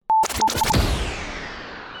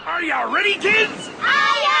Are you ready, kids?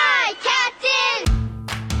 Aye, aye,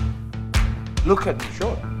 Captain! Look at me,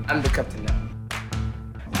 sure. I'm the captain now.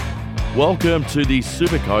 Welcome to the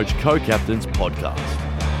Supercoach Co-Captains Podcast.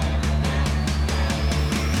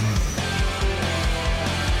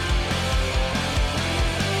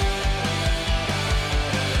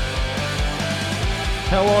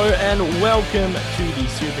 Hello and welcome to the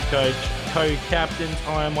Supercoach Co-Captains.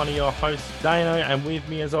 I am one of your hosts, Dano, and with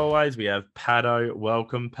me as always, we have Paddo.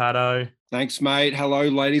 Welcome, Paddo. Thanks, mate. Hello,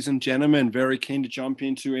 ladies and gentlemen. Very keen to jump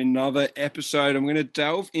into another episode. I'm going to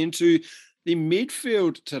delve into the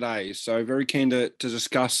midfield today. So very keen to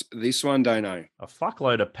discuss this one, Dano. A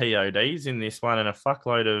fuckload of PODs in this one and a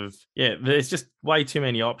fuckload of, there's just way too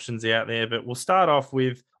many options out there. But we'll start off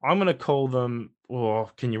with, I'm going to call them, or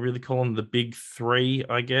can you really call them the big three,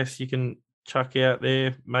 I guess you can chuck out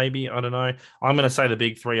there, maybe. I don't know. I'm going to say the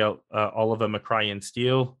big three are Oliver, McRae and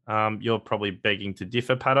Steele. You're probably begging to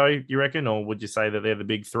differ, Paddo, you reckon? Or would you say that they're the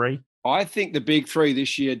big three? I think the big three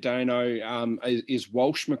this year, Dano, is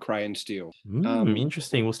Walsh, McRae and Steele.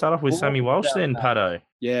 Interesting. We'll start off with Sammy Walsh then, Paddo.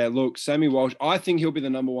 Yeah, look, Sammy Walsh, I think he'll be the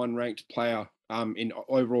number one ranked player in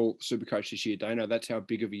overall Supercoach this year, Dano. That's how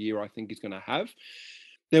big of a year I think he's going to have.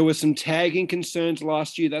 There were some tagging concerns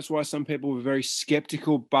last year. That's why some people were very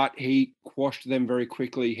skeptical, but he quashed them very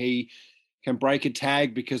quickly. He can break a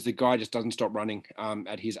tag because the guy just doesn't stop running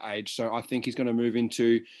at his age. So I think he's going to move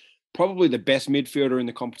into probably the best midfielder in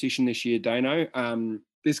the competition this year, Dano.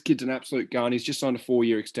 This kid's an absolute gun. He's just signed a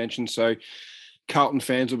 4-year extension. So Carlton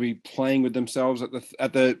fans will be playing with themselves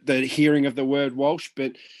at the hearing of the word Walsh,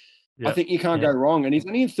 but I think you can't go wrong. And he's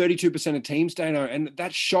only in 32% of teams, Dano, and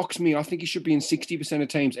that shocks me. I think he should be in 60% of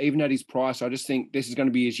teams, even at his price. I just think this is going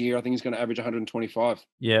to be his year. I think he's going to average 125.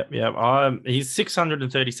 Yeah. He's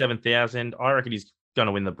 637,000. I reckon he's going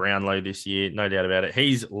to win the Brownlow this year, no doubt about it.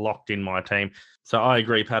 He's locked in my team. So I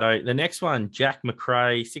agree, Paddo. The next one, Jack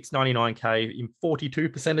McRae, 699K in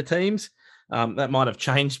 42% of teams. That might have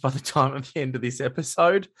changed by the time of the end of this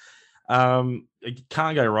episode. You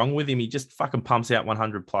can't go wrong with him. He just fucking pumps out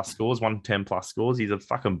 100 plus scores, 110 plus scores. He's a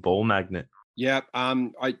fucking ball magnet. Yeah,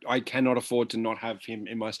 I cannot afford to not have him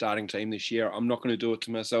in my starting team this year. I'm not going to do it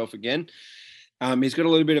to myself again. He's got a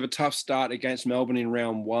little bit of a tough start against Melbourne in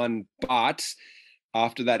round 1, but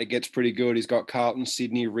after that, it gets pretty good. He's got Carlton,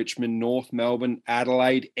 Sydney, Richmond, North Melbourne,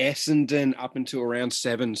 Adelaide, Essendon up until around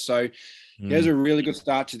 7. So he has a really good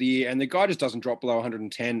start to the year, and the guy just doesn't drop below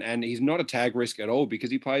 110, and he's not a tag risk at all because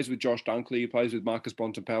he plays with Josh Dunkley, he plays with Marcus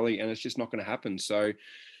Bontempelli, and it's just not going to happen. So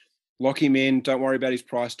lock him in. Don't worry about his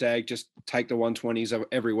price tag. Just take the 120s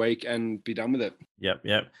every week and be done with it.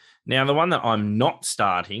 Yep. Now, the one that I'm not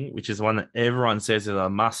starting, which is the one that everyone says is a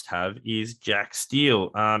must-have, is Jack Steele.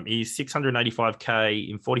 He's 685K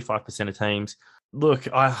in 45% of teams. Look,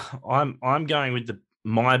 I'm going with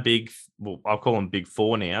I'll call them big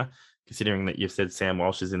four now, considering that you've said Sam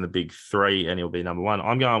Walsh is in the big three and he'll be number one.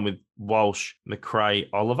 I'm going with Walsh, McRae,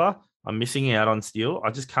 Oliver. I'm missing out on Steele.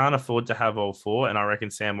 I just can't afford to have all four, and I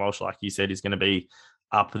reckon Sam Walsh, like you said, is going to be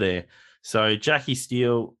up there. So Jackie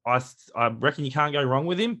Steele, I reckon you can't go wrong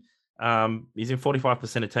with him. He's in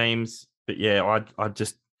 45% of teams, but I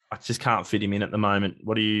just can't fit him in at the moment.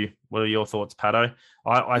 What are your thoughts, Paddo?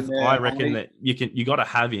 I reckon that you got to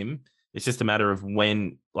have him. It's just a matter of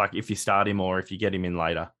when, like if you start him or if you get him in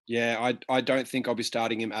later. Yeah, I don't think I'll be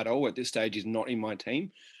starting him at all. At this stage, he's not in my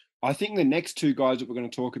team. I think the next two guys that we're going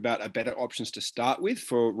to talk about are better options to start with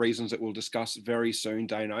for reasons that we'll discuss very soon,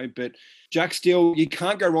 Dano. But Jack Steele, you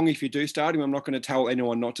can't go wrong if you do start him. I'm not going to tell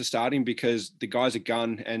anyone not to start him because the guy's a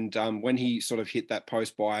gun. And when he sort of hit that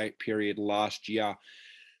post-buy period last year,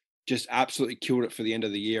 just absolutely killed it for the end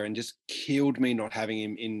of the year and just killed me not having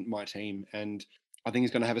him in my team. And I think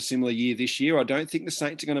he's going to have a similar year this year. I don't think the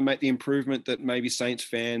Saints are going to make the improvement that maybe Saints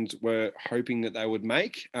fans were hoping that they would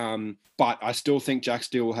make. But I still think Jack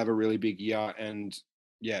Steele will have a really big year, and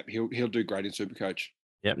he'll do great in Supercoach.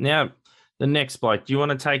 Yep. Now, the next bloke, do you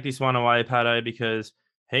want to take this one away, Paddo? Because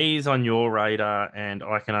he's on your radar, and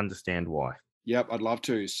I can understand why. Yep, I'd love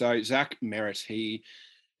to. So Zach Merritt, he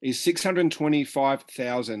is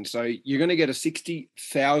 625,000. So you're going to get a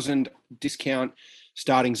 60,000 discount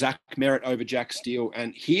starting Zach Merritt over Jack Steele.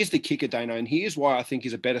 And here's the kicker, Dano, and here's why I think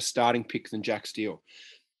he's a better starting pick than Jack Steele.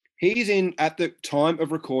 He's in, at the time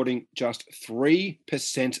of recording, just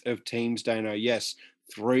 3% of teams, Dano. Yes,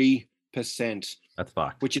 3%. That's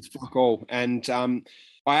fucked. Which is fuck all. And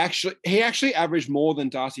he actually averaged more than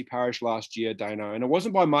Darcy Parish last year, Dano. And it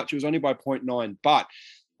wasn't by much. It was only by 0.9. But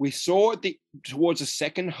we saw towards the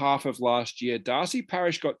second half of last year, Darcy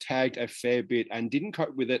Parish got tagged a fair bit and didn't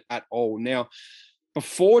cope with it at all. Now,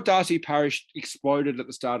 before Darcy Parish exploded at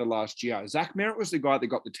the start of last year, Zach Merritt was the guy that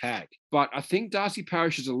got the tag. But I think Darcy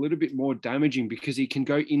Parish is a little bit more damaging because he can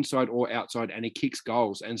go inside or outside and he kicks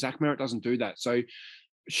goals. And Zach Merritt doesn't do that. So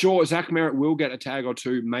sure, Zach Merritt will get a tag or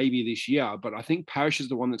two maybe this year, but I think Parish is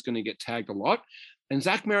the one that's going to get tagged a lot. And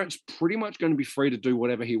Zach Merritt's pretty much going to be free to do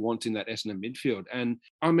whatever he wants in that Essendon midfield. And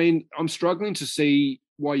I mean, I'm struggling to see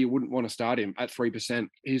why you wouldn't want to start him at 3%.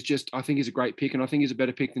 I think he's a great pick, and I think he's a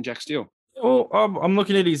better pick than Jack Steele. Well, I'm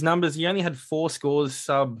looking at his numbers. He only had 4 scores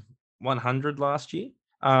sub 100 last year.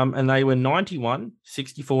 And they were 91,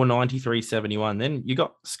 64, 93, 71. Then you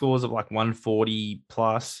got scores of like 140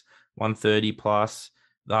 plus, 130 plus.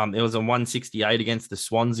 There was a 168 against the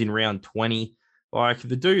Swans in round 20. Like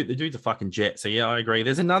the dude's a fucking jet. So yeah, I agree.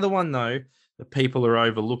 There's another one though that people are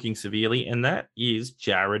overlooking severely, and that is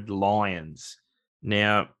Jared Lyons.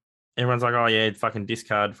 Now, everyone's like, oh yeah, fucking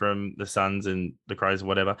discard from the Suns and the Crows or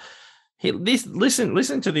whatever.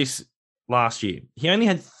 Listen to this last year. He only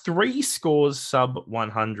had 3 scores sub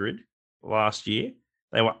 100 last year.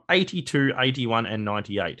 They were 82, 81, and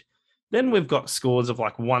 98. Then we've got scores of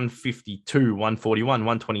like 152, 141,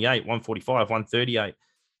 128, 145, 138,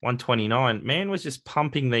 129. Man was just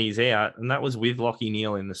pumping these out, and that was with Lachie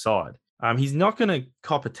Neale in the side. He's not going to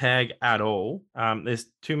cop a tag at all. There's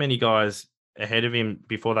too many guys ahead of him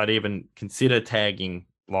before they'd even consider tagging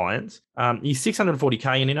Lions. He's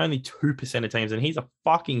 640k and in only 2% of teams, and he's a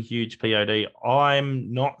fucking huge POD.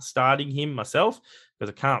 I'm not starting him myself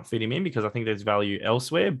because I can't fit him in because I think there's value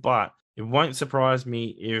elsewhere, but it won't surprise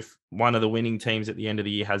me if one of the winning teams at the end of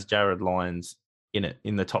the year has Jared Lyons in it,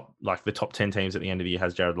 in the top 10 teams at the end of the year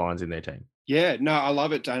has Jared Lyons in their team. Yeah, no, I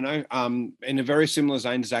love it, Dano. In a very similar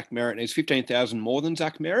zone to Zach Merritt, and he's 15,000 more than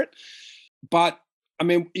Zach Merritt. But, I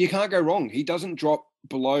mean, you can't go wrong. He doesn't drop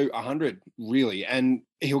below 100, really, and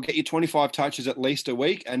he'll get you 25 touches at least a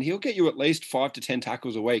week, and he'll get you at least 5 to 10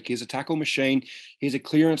 tackles a week. He's a tackle machine. He's a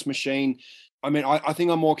clearance machine. I mean, I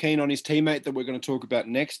think I'm more keen on his teammate that we're going to talk about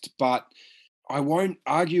next, but I won't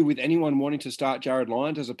argue with anyone wanting to start Jared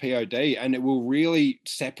Lyons as a POD, and it will really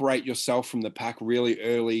separate yourself from the pack really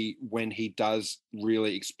early when he does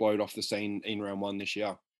really explode off the scene in round 1 this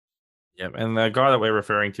year. Yeah, and the guy that we're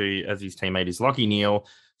referring to as his teammate is Lachie Neale,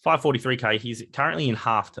 543k. He's currently in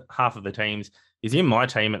half of the teams. He's in my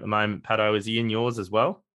team at the moment, Pato. Is he in yours as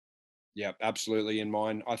well? Yeah, absolutely in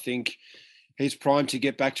mine. I think he's primed to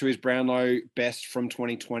get back to his Brownlow best from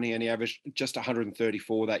 2020, and he averaged just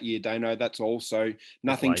 134 that year, Dano. That's also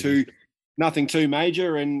nothing too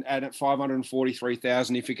major. And at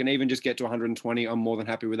 543,000, if he can even just get to 120, I'm more than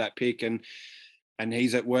happy with that pick. And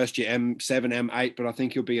he's at worst your M7, M8, but I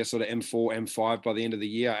think he'll be a sort of M4, M5 by the end of the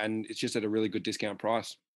year, and it's just at a really good discount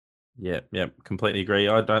price. Yeah, completely agree.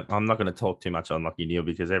 I'm not going to talk too much on Lachie Neale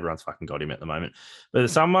because everyone's fucking got him at the moment. But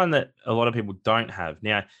there's someone that a lot of people don't have.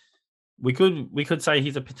 Now, we could say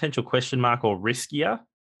he's a potential question mark or riskier,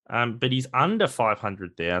 but he's under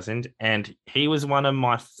 500,000, and he was one of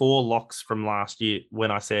my 4 locks from last year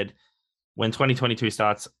when I said when 2022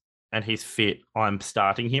 starts and he's fit, I'm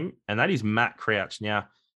starting him, and that is Matt Crouch. Now,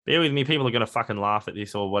 bear with me, people are going to fucking laugh at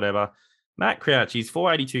this or whatever. Matt Crouch, he's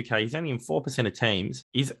 482k. He's only in 4% of teams.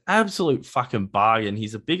 He's absolute fucking bargain.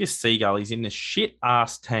 He's the biggest seagull. He's in the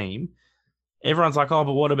shit-ass team. Everyone's like, oh,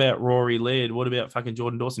 but what about Rory Laird? What about fucking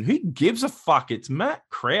Jordan Dawson? Who gives a fuck? It's Matt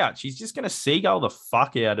Crouch. He's just going to seagull the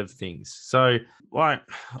fuck out of things. So, like,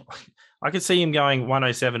 I could see him going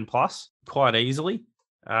 107 plus quite easily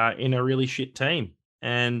in a really shit team.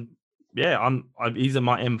 And, yeah, he's in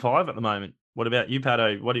my M5 at the moment. What about you,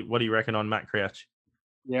 Pato? What do you reckon on Matt Crouch?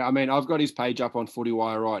 Yeah, I mean, I've got his page up on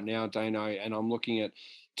FootyWire right now, Dano, and I'm looking at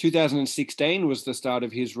 2016 was the start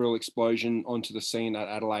of his real explosion onto the scene at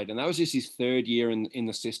Adelaide, and that was just his 3rd year in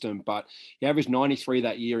the system, but he averaged 93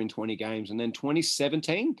 that year in 20 games. And then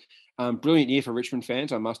 2017, brilliant year for Richmond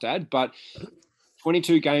fans, I must add, but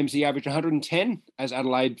 22 games, he averaged 110 as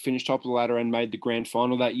Adelaide finished top of the ladder and made the grand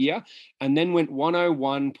final that year, and then went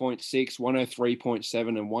 101.6, 103.7,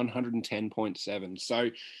 and 110.7.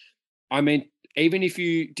 So, I mean, even if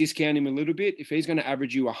you discount him a little bit, if he's going to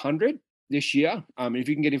average you 100 this year, if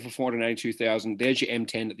you can get him for 482,000, there's your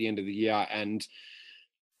M10 at the end of the year. And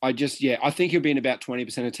I think he'll be in about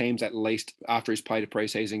 20% of teams at least after he's played a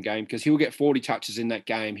preseason game, because he'll get 40 touches in that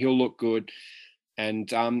game. He'll look good. And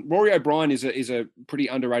Rory O'Brien is a pretty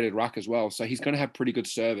underrated ruck as well. So he's going to have pretty good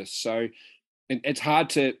service. So it's hard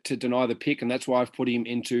to deny the pick, and that's why I've put him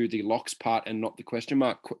into the locks part and not the question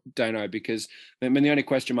mark, Dano, because I mean, the only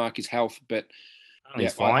question mark is health. But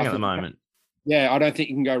he's flying at the moment. Yeah, I don't think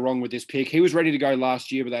you can go wrong with this pick. He was ready to go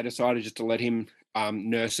last year, but they decided just to let him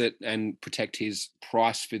nurse it and protect his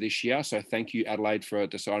price for this year. So thank you, Adelaide, for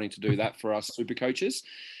deciding to do that for us super coaches.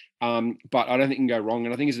 But I don't think you can go wrong.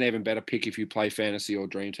 And I think it's an even better pick if you play fantasy or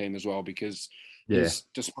dream team as well, because his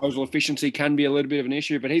disposal efficiency can be a little bit of an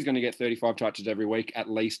issue, but he's going to get 35 touches every week at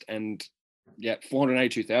least. And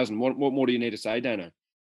 482,000. What more do you need to say, Dano?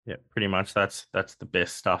 Yeah, pretty much. That's the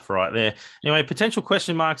best stuff right there. Anyway, potential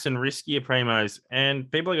question marks and riskier primos.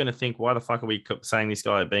 And people are going to think, why the fuck are we saying this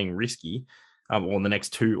guy being risky? Or the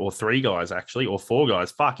next 2 or 3 guys, actually, or 4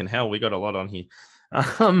 guys. Fucking hell, we got a lot on here.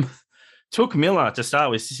 Took Miller to start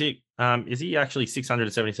with. Is he actually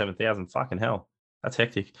 677,000? Fucking hell. That's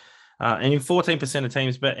hectic. And in 14% of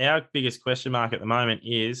teams. But our biggest question mark at the moment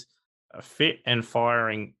is a fit and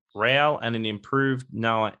firing Rowell and an improved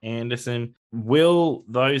Noah Anderson. Will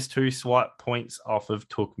those 2 swipe points off of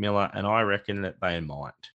Took Miller? And I reckon that they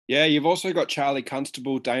might. Yeah, you've also got Charlie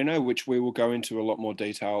Constable, Dano, which we will go into a lot more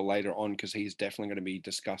detail later on because he's definitely going to be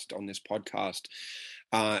discussed on this podcast,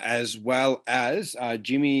 as well as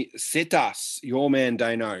Jimmy Setas, your man,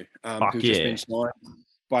 Dano, who's just been signed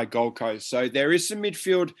by Gold Coast. So there is some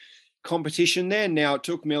midfield competition there. Now,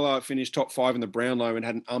 Took Miller finished top 5 in the Brownlow and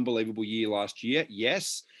had an unbelievable year last year,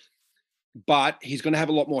 yes, but he's going to have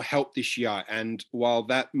a lot more help this year. And while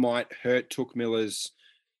that might hurt Took Miller's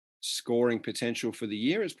scoring potential for the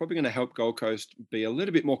year, it's probably going to help Gold Coast be a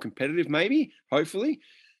little bit more competitive, maybe, hopefully,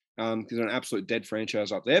 because they're an absolute dead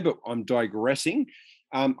franchise up there. But I'm digressing.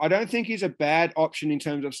 I don't think he's a bad option in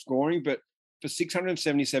terms of scoring, but for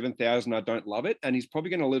 677,000, I don't love it. And he's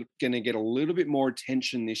probably going to get a little bit more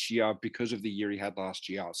attention this year because of the year he had last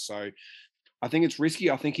year. So I think it's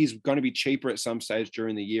risky. I think he's going to be cheaper at some stage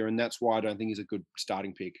during the year. And that's why I don't think he's a good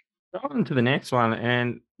starting pick. On to the next one,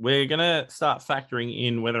 and we're going to start factoring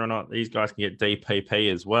in whether or not these guys can get DPP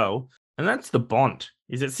as well. And that's the Bont.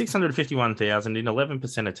 He's at 651,000 in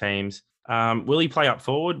 11% of teams. Will he play up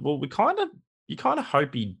forward? Well, you kind of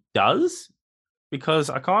hope he does, because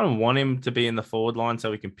I kind of want him to be in the forward line so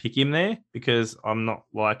we can pick him there, because I'm not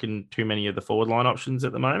liking too many of the forward line options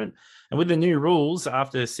at the moment. And with the new rules,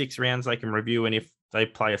 after 6 rounds, they can review, and if they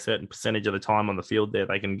play a certain percentage of the time on the field there,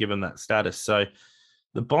 they can give him that status. So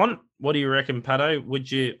the Bont, what do you reckon, Pato?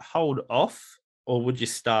 Would you hold off or would you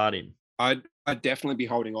start him? I'd definitely be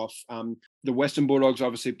holding off. The Western Bulldogs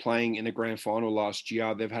obviously playing in a grand final last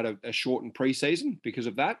year. They've had a shortened preseason because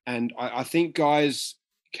of that. And I think guys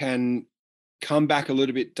can come back a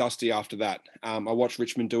little bit dusty after that. I watched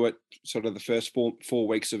Richmond do it sort of the first four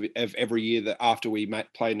weeks of every year that after we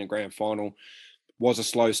played in a grand final was a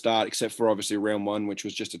slow start, except for obviously round 1, which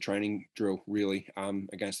was just a training drill really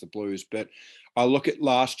against the Blues. But I look at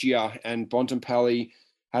last year, and Bontempelli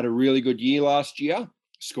had a really good year last year,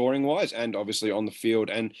 scoring wise, and obviously on the field.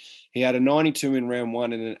 And he had a 92 in round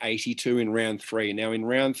 1 and an 82 in round 3. Now in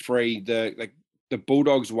round 3, the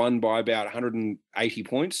Bulldogs won by about 180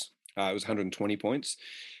 points. It was 120 points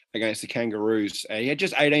against the Kangaroos. He had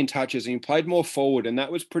just 18 touches and he played more forward, and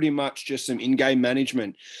that was pretty much just some in-game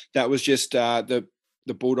management. That was just the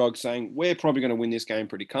Bulldogs saying, we're probably going to win this game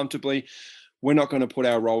pretty comfortably. We're not going to put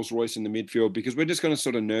our Rolls Royce in the midfield because we're just going to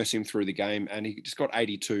sort of nurse him through the game. And he just got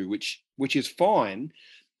 82, which is fine.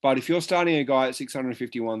 But if you're starting a guy at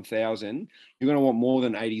 651,000, you're going to want more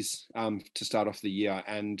than 80s to start off the year.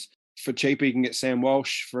 And for cheaper, you can get Sam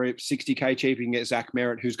Walsh. For 60K cheaper, you can get Zach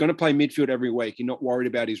Merritt, who's going to play midfield every week. You're not worried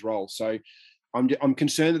about his role. So I'm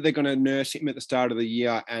concerned that they're going to nurse him at the start of the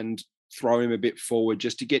year and throw him a bit forward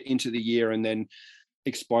just to get into the year and then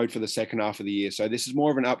explode for the second half of the year. So this is more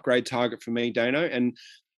of an upgrade target for me, Dano. And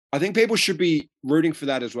I think people should be rooting for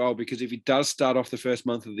that as well, because if he does start off the first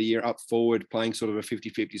month of the year up forward, playing sort of a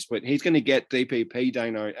 50-50 split, he's going to get DPP,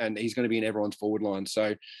 Dano, and he's going to be in everyone's forward line.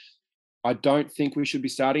 So I don't think we should be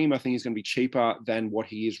starting him. I think he's going to be cheaper than what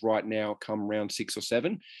he is right now come round 6 or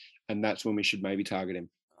 7. And that's when we should maybe target him.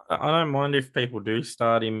 I don't mind if people do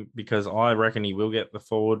start him, because I reckon he will get the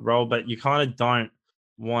forward role, but you kind of don't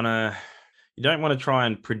want to try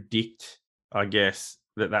and predict, I guess,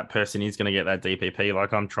 that person is going to get that DPP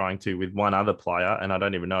like I'm trying to with one other player, and I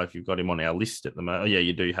don't even know if you've got him on our list at the moment. Oh, yeah,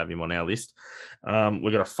 you do have him on our list.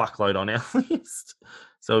 We've got a fuckload on our list,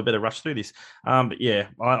 so we better rush through this. But yeah,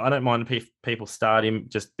 I don't mind if people start him.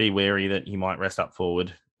 Just be wary that he might rest up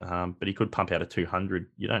forward, but he could pump out a 200.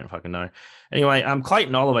 You don't fucking know. Anyway,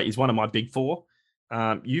 Clayton Oliver is one of my big 4.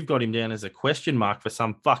 You've got him down as a question mark for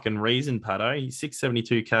some fucking reason, Pato. He's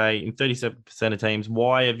 672K in 37% of teams.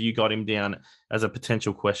 Why have you got him down as a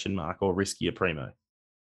potential question mark or riskier primo?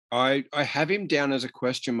 I have him down as a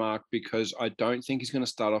question mark because I don't think he's going to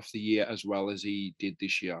start off the year as well as he did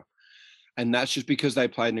this year. And that's just because they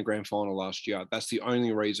played in a grand final last year. That's the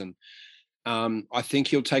only reason. I think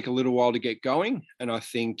he'll take a little while to get going, and I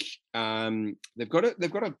think they've got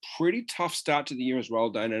a pretty tough start to the year as well,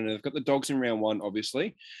 Dana. And they've got the Dogs in round 1,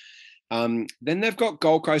 obviously. Then they've got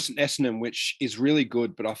Gold Coast and Essendon, which is really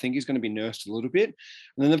good, but I think he's going to be nursed a little bit.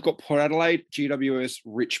 And then they've got Port Adelaide, GWS,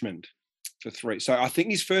 Richmond for 3. So I think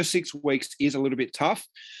his first 6 weeks is a little bit tough.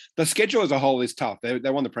 The schedule as a whole is tough. They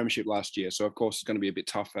won the premiership last year, so of course it's going to be a bit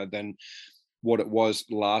tougher than what it was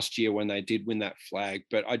last year when they did win that flag.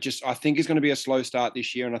 But I think it's going to be a slow start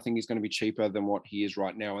this year, and I think he's going to be cheaper than what he is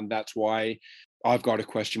right now. And that's why I've got a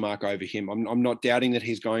question mark over him. I'm not doubting that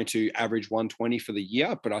he's going to average 120 for the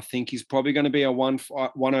year, but I think he's probably going to be a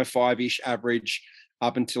 105-ish average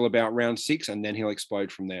up until about round 6, and then he'll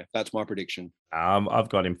explode from there. That's my prediction. I've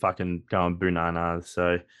got him fucking going bananas.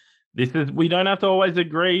 So we don't have to always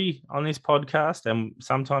agree on this podcast, and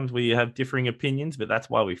sometimes we have differing opinions, but that's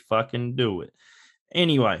why we fucking do it.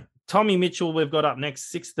 Anyway, Tommy Mitchell, we've got up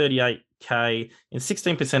next, 638K in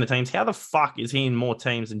 16% of teams. How the fuck is he in more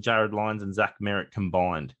teams than Jared Lyons and Zach Merritt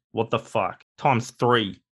combined? What the fuck? Times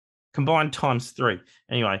 3. Combined times 3.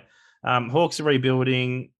 Anyway, Hawks are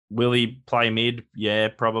rebuilding. Will he play mid? Yeah,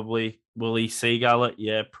 probably. Will he seagull it?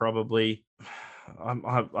 Yeah, probably.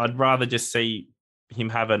 I'd rather just see him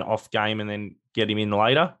have an off game and then get him in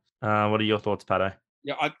later. What are your thoughts, Pato?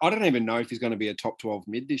 Yeah, I don't even know if he's going to be a top 12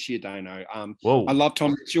 mid this year, Dano. Whoa. I love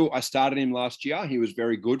Tom Mitchell. I started him last year. He was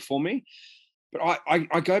very good for me. But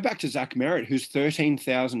I go back to Zach Merritt, who's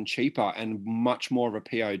 13,000 cheaper and much more of a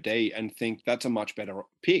POD, and think that's a much better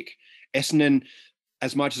pick. Essendon,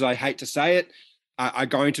 as much as I hate to say it, are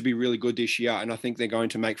going to be really good this year, and I think they're going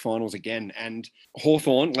to make finals again. And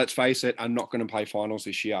Hawthorn, let's face it, are not going to play finals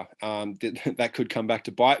this year. That could come back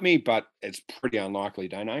to bite me, but it's pretty unlikely,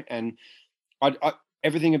 don't I? And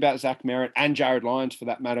everything about Zach Merritt and Jared Lyons, for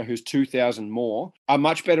that matter, who's 2,000 more, are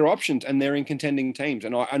much better options, and they're in contending teams.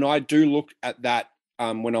 And I do look at that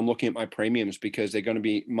when I'm looking at my premiums, because they're going to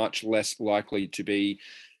be much less likely to be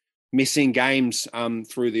missing games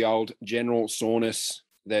through the old general soreness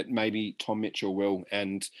that maybe Tom Mitchell will.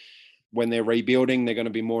 And when they're rebuilding, they're going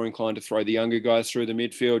to be more inclined to throw the younger guys through the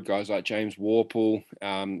midfield, guys like James Warple,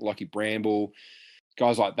 Lockie Bramble,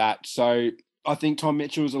 guys like that. So I think Tom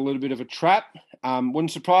Mitchell is a little bit of a trap.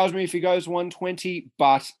 Wouldn't surprise me if he goes 120,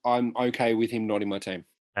 but I'm okay with him not in my team.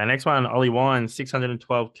 And next one, Ollie Wines,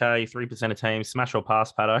 612K, 3% of teams. Smash or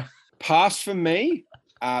pass, Pato? Pass for me,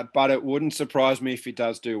 but it wouldn't surprise me if he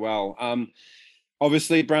does do well.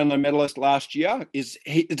 Obviously, Brownlow medalist last year.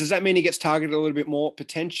 Does that mean he gets targeted a little bit more?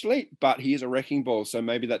 Potentially, but he is a wrecking ball, so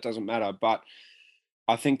maybe that doesn't matter. But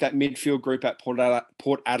I think that midfield group at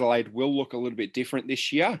Port Adelaide will look a little bit different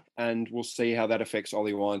this year, and we'll see how that affects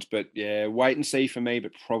Ollie Wines. But yeah, wait and see for me,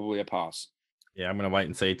 but probably a pass. Yeah, I'm going to wait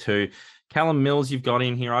and see too. Callum Mills, you've got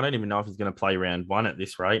in here. I don't even know if he's going to play round 1 at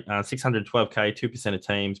this rate. 612K, 2% of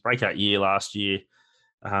teams. Breakout year last year.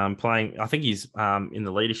 Playing, I think he's in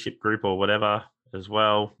the leadership group or whatever as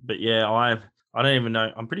well. But yeah, I don't even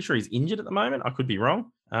know. I'm pretty sure he's injured at the moment. I could be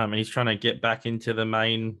wrong. And he's trying to get back into the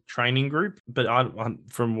main training group. But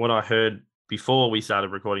from what I heard before we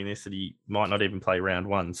started recording this, that he might not even play round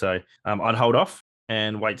 1. So I'd hold off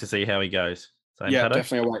and wait to see how he goes. Yeah,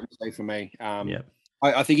 definitely a wait and see for me.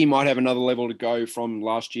 I think he might have another level to go from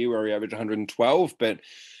last year where he averaged 112. But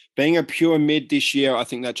being a pure mid this year, I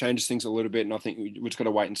think that changes things a little bit. And I think we just got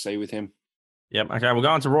to wait and see with him. Yep. Okay, we'll go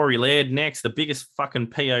on to Rory Laird next. The biggest fucking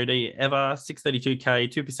POD ever.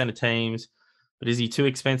 632K, 2% of teams. But is he too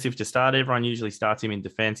expensive to start? Everyone usually starts him in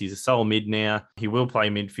defense. He's a sole mid now. He will play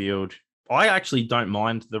midfield. I actually don't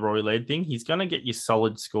mind the Rory Laird thing. He's going to get you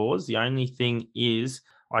solid scores. The only thing is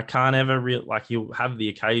I can't ever he'll have the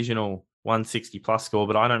occasional 160 plus score,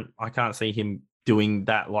 but I can't see him doing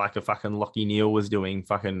that like a fucking Lockie Neal was doing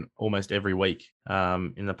fucking almost every week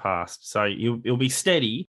in the past. So he'll be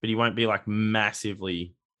steady, but he won't be like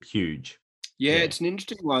massively huge. Yeah, it's an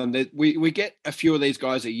interesting one. We get a few of these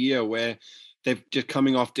guys a year where they're just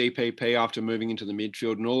coming off DPP after moving into the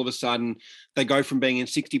midfield, and all of a sudden they go from being in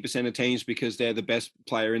 60% of teams because they're the best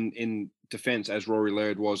player in defence, as Rory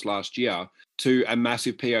Laird was last year, to a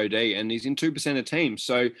massive POD, and he's in 2% of teams.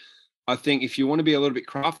 So I think if you want to be a little bit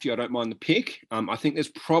crafty, I don't mind the pick. I think there's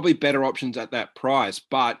probably better options at that price,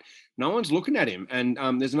 but no one's looking at him. And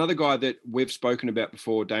there's another guy that we've spoken about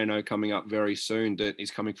before, Dano, coming up very soon, that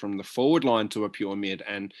is coming from the forward line to a pure mid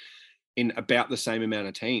and in about the same amount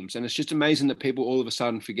of teams. And it's just amazing that people all of a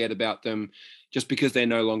sudden forget about them just because they're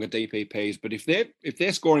no longer DPPs. But if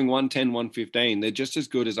they're scoring 110, 115, they're just as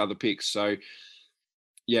good as other picks. So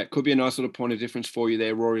yeah, it could be a nice little point of difference for you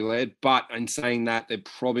there, Rory Laird. But in saying that, they're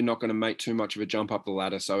probably not going to make too much of a jump up the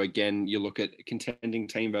ladder. So again, you look at a contending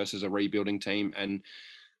team versus a rebuilding team, and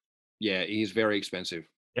Yeah, he's very expensive.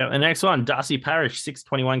 Yeah, the next one, Darcy Parish,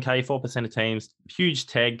 621k, 4% of teams. Huge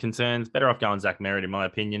tag concerns. Better off going Zach Merritt, in my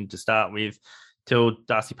opinion, to start with, till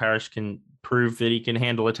Darcy Parish can prove that he can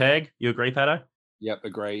handle a tag. You agree, Pato? Yep,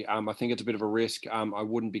 agree. I think it's a bit of a risk. I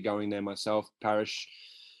wouldn't be going there myself. Parish.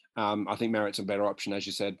 I think Merritt's a better option, as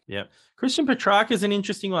you said. Yeah. Christian Petrarca is an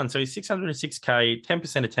interesting one. So he's 606k,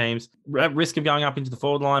 10% of teams, at risk of going up into the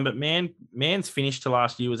forward line. But man's finish to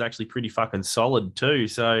last year was actually pretty fucking solid too.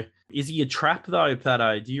 So is he a trap though,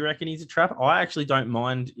 Pato? Do you reckon he's a trap? I actually don't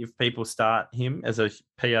mind if people start him as a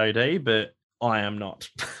POD, but I am not.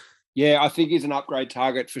 Yeah, I think he's an upgrade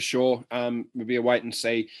target for sure. Maybe a wait and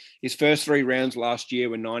see. His first 3 rounds last year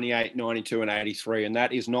were 98, 92, and 83, and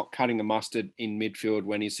that is not cutting the mustard in midfield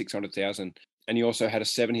when he's 600,000. And he also had a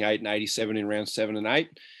 78 and 87 in rounds 7 and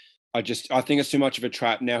 8. I think it's too much of a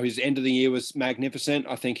trap. Now, his end of the year was magnificent.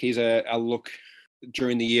 I think he's a look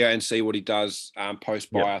during the year and see what he does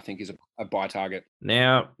post-buy. Yep. I think he's a buy target.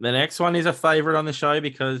 Now, the next one is a favourite on the show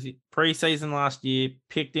because pre-season last year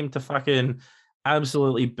picked him to fucking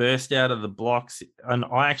absolutely burst out of the blocks. And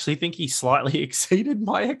I actually think he slightly exceeded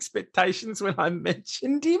my expectations when I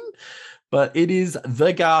mentioned him. But it is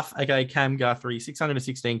the Garth, aka Cam Guthrie,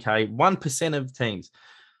 616k, 1% of teams.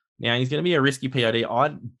 Now, he's going to be a risky POD.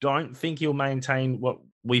 I don't think he'll maintain what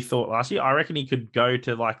we thought last year. I reckon he could go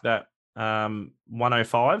to like that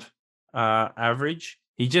 105 average.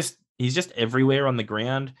 He's just everywhere on the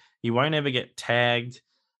ground. He won't ever get tagged.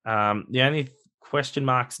 The only question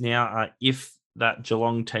marks now are if that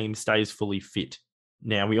Geelong team stays fully fit.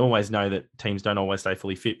 Now, we always know that teams don't always stay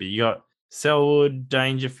fully fit, but you got Selwood,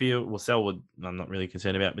 Dangerfield. Well, Selwood, I'm not really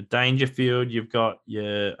concerned about, but Dangerfield, you've got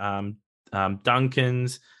your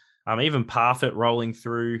Duncans, even Parfitt rolling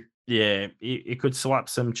through. Yeah, it could swap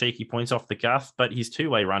some cheeky points off the guff, but his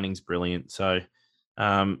two-way running's brilliant. So,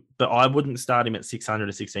 but I wouldn't start him at 600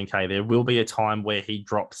 to 16k. There will be a time where he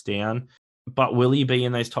drops down, but will he be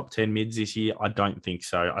in those top 10 mids this year? I don't think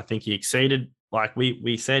so. I think he exceeded, like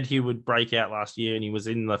we said he would break out last year, and he was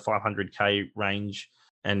in the 500k range.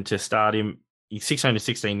 And to start him, he's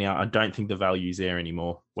 616 now. I don't think the value's there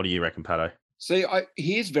anymore. What do you reckon, Pato? See,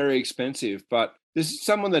 he is very expensive, but this is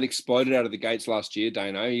someone that exploded out of the gates last year,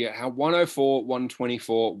 Dano. He had 104,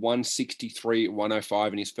 124, 163,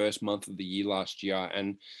 105 in his first month of the year last year.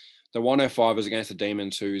 And the 105 was against the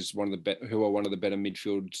Demons, who are one of the better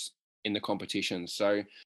midfields in the competition. So,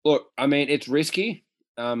 look, I mean, it's risky.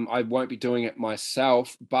 I won't be doing it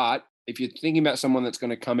myself, but if you're thinking about someone that's going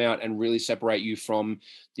to come out and really separate you from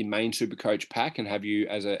the main Supercoach pack and have you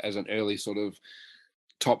as an early sort of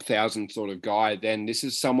top 1,000 sort of guy, then this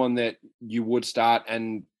is someone that you would start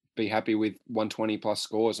and be happy with 120 plus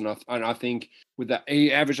scores. And I think with that,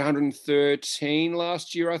 he averaged 113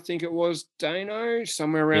 last year, I think it was, Dano,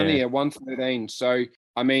 somewhere around there, 113. So,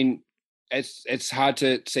 I mean, it's hard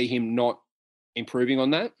to see him not improving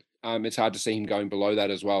on that. It's hard to see him going below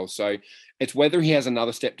that as well. So it's whether he has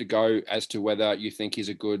another step to go as to whether you think he's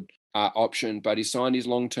a good option. But he signed his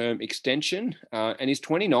long-term extension and he's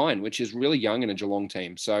 29, which is really young in a Geelong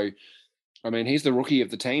team. So, I mean, he's the rookie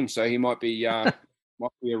of the team. So he might be a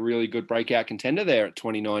really good breakout contender there at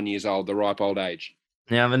 29 years old, the ripe old age.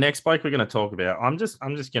 Now, the next bloke we're going to talk about, I'm just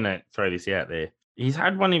going to throw this out there. He's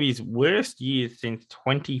had one of his worst years since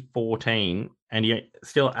 2014, and he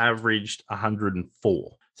still averaged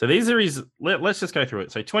 104. So these are his, let's just go through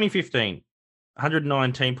it. So 2015,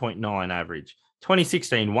 119.9 average.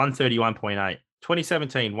 2016, 131.8.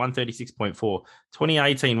 2017, 136.4.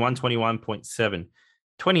 2018, 121.7.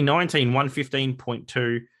 2019, 115.2.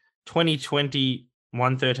 2020,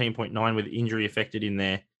 113.9 with injury affected in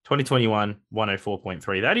there. 2021,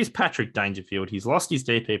 104.3. That is Patrick Dangerfield. He's lost his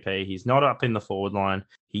DPP. He's not up in the forward line.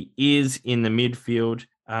 He is in the midfield,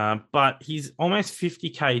 but he's almost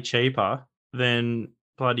 50k cheaper than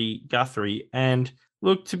bloody Guthrie. And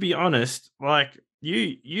look, to be honest, like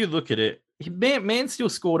you look at it, man still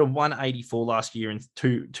scored a 184 last year in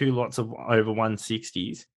two lots of over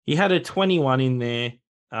 160s. He had a 21 in there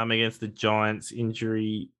against the Giants.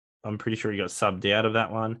 Injury, I'm pretty sure he got subbed out of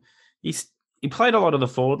that one. He played a lot of the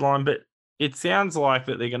forward line, but it sounds like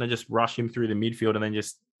that they're going to just rush him through the midfield and then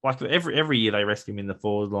just, like every year they rest him in the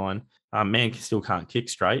forward line. Man still can't kick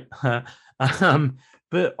straight.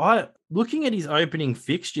 But looking at his opening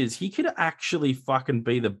fixtures, he could actually fucking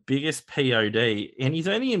be the biggest POD, and he's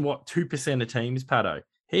only in 2% of teams, Pato.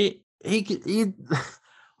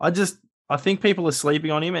 I think people are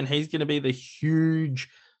sleeping on him, and he's going to be the huge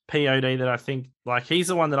POD that I think, like, he's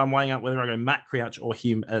the one that I'm weighing up whether I go Matt Crouch or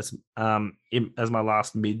him as my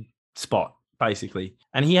last mid spot, basically.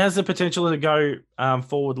 And he has the potential to go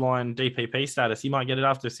forward line DPP status. He might get it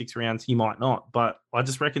after 6 rounds. He might not. But I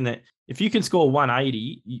just reckon that if you can score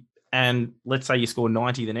 180 and let's say you score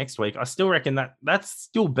 90 the next week, I still reckon that that's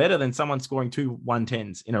still better than someone scoring 2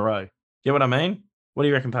 110s in a row. Get what I mean? What do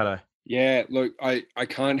you reckon, Pato? Yeah, look, I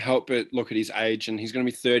can't help but look at his age, and he's going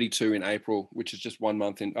to be 32 in April, which is just 1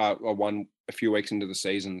 month in, a few weeks into the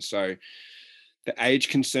season. So the age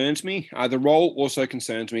concerns me. The role also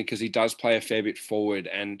concerns me because he does play a fair bit forward,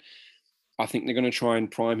 and I think they're going to try and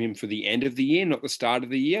prime him for the end of the year, not the start of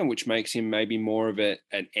the year, which makes him maybe more of an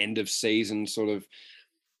end of season sort of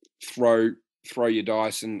throw your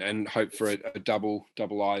dice and hope for a double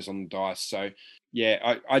eyes on the dice. So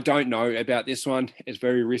yeah, I don't know about this one. It's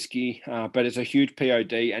very risky, but it's a huge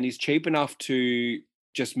POD, and he's cheap enough to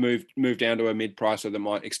just move down to a mid pricer that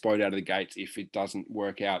might explode out of the gates if it doesn't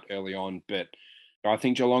work out early on. But I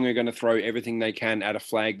think Geelong are going to throw everything they can at a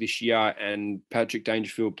flag this year, and Patrick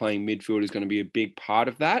Dangerfield playing midfield is going to be a big part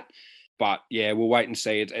of that. But yeah, we'll wait and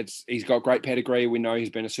see. He's got great pedigree. We know he's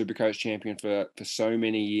been a Supercoach champion for so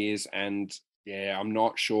many years, and yeah, I'm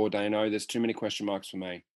not sure, Dano. There's too many question marks for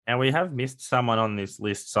me. And we have missed someone on this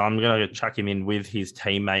list, so I'm going to chuck him in with his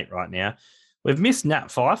teammate right now. We've missed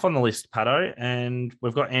Nat Fife on the list, Pato, and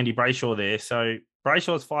we've got Andy Brayshaw there. So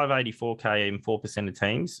Brayshaw's 584k in 4% of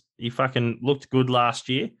teams. He fucking looked good last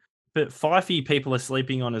year, but Fifey people are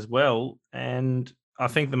sleeping on as well. And I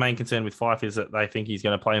think the main concern with Fife is that they think he's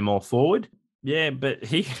going to play more forward. Yeah, but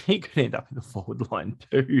he could end up in the forward line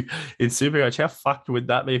too in Supercoach. How fucked would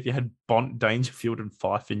that be if you had Bont, Dangerfield, and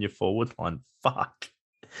Fife in your forward line? Fuck.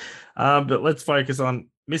 But let's focus on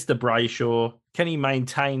Mr. Brayshaw. Can he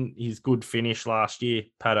maintain his good finish last year,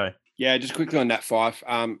 Pato? Yeah, just quickly on that Fife.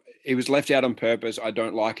 It was left out on purpose. I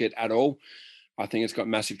don't like it at all. I think it's got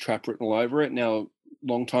massive trap written all over it. Now,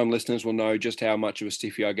 long-time listeners will know just how much of a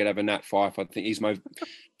stiffy I get over Nat Fife. I think he's my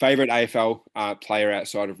favourite AFL player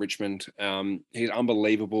outside of Richmond. He's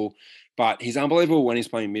unbelievable, but he's unbelievable when he's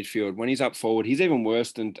playing midfield. When he's up forward, he's even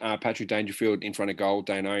worse than Patrick Dangerfield in front of goal,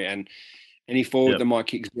 Dano. And any forward that might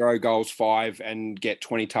kick 0 goals, 5, and get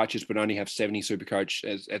 20 touches but only have 70 Supercoach,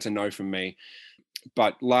 it's a no from me.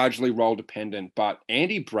 But largely role dependent. But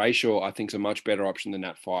Andy Brayshaw, I think, is a much better option than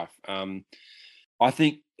Nat Fife. I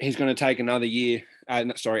think he's going to take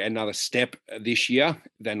another step this year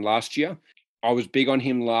than last year. I was big on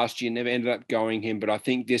him last year, never ended up going him, but I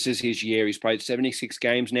think this is his year. He's played 76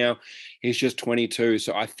 games now. He's just 22.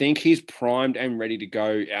 So I think he's primed and ready to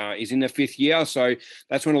go. He's in the 5th year. So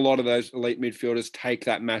that's when a lot of those elite midfielders take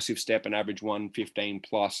that massive step and average 115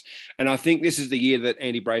 plus. And I think this is the year that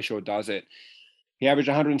Andy Brayshaw does it. He averaged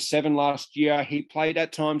 107 last year. He played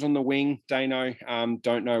at times on the wing, Dano.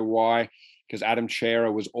 Don't know why, because Adam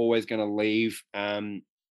Chera was always going to leave.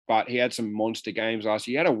 But he had some monster games last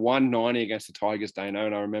year. He had a 190 against the Tigers, Dano,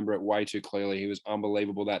 and I remember it way too clearly. He was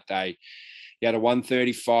unbelievable that day. He had a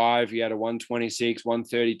 135. He had a 126,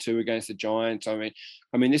 132 against the Giants. I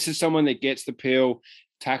mean, this is someone that gets the pill,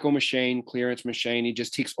 tackle machine, clearance machine. He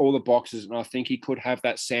just ticks all the boxes, and I think he could have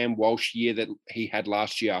that Sam Walsh year that he had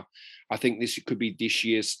last year. I think this could be this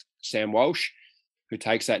year's Sam Walsh, who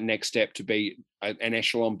takes that next step to be an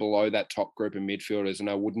echelon below that top group of midfielders. And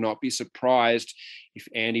I would not be surprised if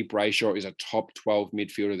Andy Brayshaw is a top 12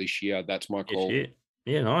 midfielder this year. That's my call.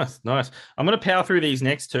 Yeah, nice. I'm going to power through these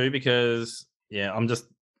next two because, I'm just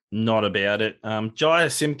not about it. Jai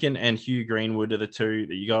Simpkin and Hugh Greenwood are the two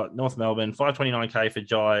that you got. North Melbourne, 529k for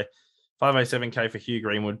Jai, 507k for Hugh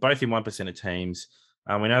Greenwood, both in 1% of teams.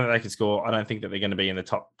 We know that they can score. I don't think that they're going to be in the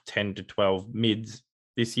top 10 to 12 mids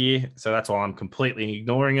this year. So that's why I'm completely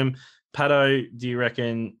ignoring them. Pato, do you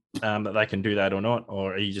reckon that they can do that or not?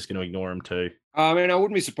 Or are you just going to ignore them too? I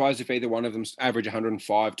wouldn't be surprised if either one of them average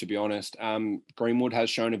 105, to be honest. Greenwood has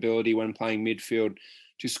shown ability when playing midfield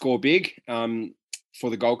to score big for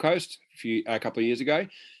the Gold Coast a couple of years ago.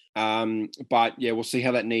 But yeah, we'll see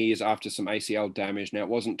how that knee is after some ACL damage. Now, it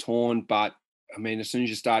wasn't torn, but as soon as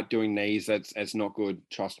you start doing knees, that's not good.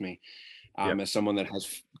 Trust me. As someone that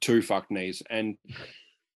has 2 fucked knees. And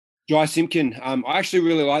Jai Simpkin, I actually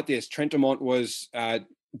really like this. Trent Dumont was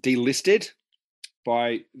delisted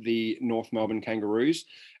by the North Melbourne Kangaroos.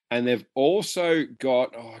 And they've also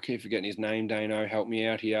got, I keep forgetting his name, Dano, help me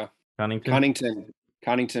out here.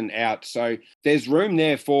 Cunnington out. So there's room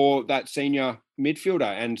there for that senior midfielder,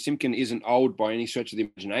 and Simpkin isn't old by any stretch of the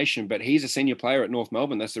imagination, but he's a senior player at North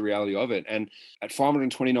Melbourne. That's the reality of it. And at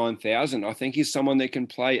 529,000, I think he's someone that can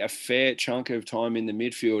play a fair chunk of time in the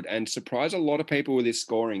midfield and surprise a lot of people with his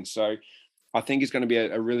scoring. So I think he's going to be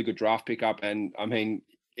a really good draft pickup. And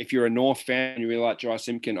if you're a North fan and you really like Jai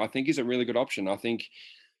Simpkin, I think he's a really good option. I think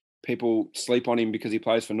people sleep on him because he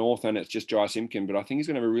plays for North and it's just Jai Simpkin, but I think he's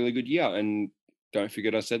going to have a really good year. And don't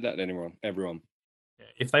forget I said that to everyone.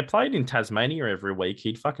 If they played in Tasmania every week,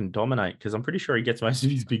 he'd fucking dominate because I'm pretty sure he gets most of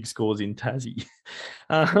his big scores in Tassie.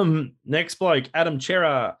 Next bloke, Adam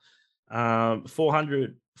Chera,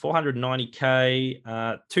 490K,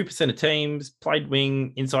 2% of teams, played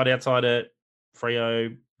wing, inside, outside at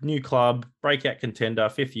Freo, new club, breakout contender,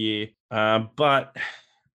 5th year. But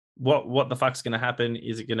what the fuck's going to happen?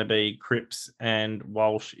 Is it going to be Cripps and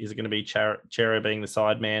Walsh? Is it going to be Chera being the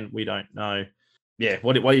side man? We don't know. Yeah,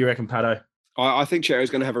 what do you reckon, Pato? I think Chera's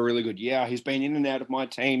going to have a really good year. He's been in and out of my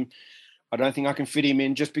team. I don't think I can fit him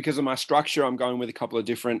in just because of my structure. I'm going with a couple of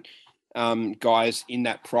different guys in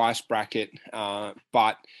that price bracket.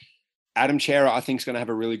 But Adam Chera, I think, is going to have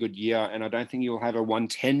a really good year. And I don't think he'll have a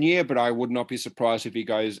 110 year, but I would not be surprised if he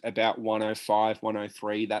goes about 105,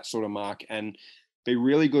 103, that sort of mark, and be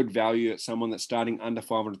really good value at someone that's starting under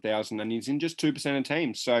 500,000 and he's in just 2% of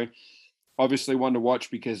teams. So obviously one to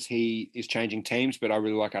watch because he is changing teams, but I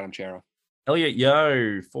really like Adam Chera. Elliot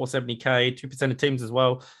Yeo, 470K, 2% of teams as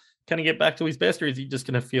well. Can he get back to his best, or is he just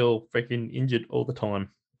going to feel freaking injured all the time?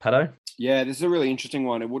 Pato? Yeah, this is a really interesting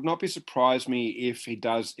one. It would not be surprised me if he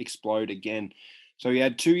does explode again. So he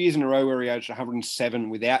had 2 years in a row where he averaged 107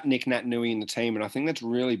 without Nick Naitanui in the team, and I think that's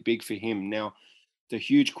really big for him. Now, the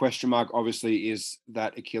huge question mark, obviously, is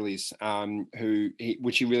that Achilles,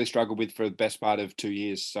 which he really struggled with for the best part of 2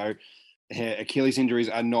 years. So Achilles injuries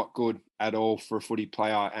are not good at all for a footy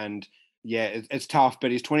player, and yeah, it's tough,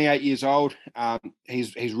 but he's 28 years old.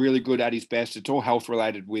 He's really good at his best. It's all health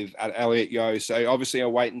related with Elliot Yeo. So obviously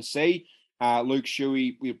I'll wait and see. Luke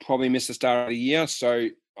Shuey will probably miss the start of the year. So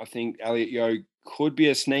I think Elliot Yeo could be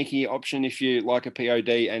a sneaky option if you like a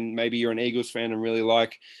POD and maybe you're an Eagles fan and really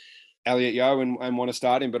like Elliot Yeo and want to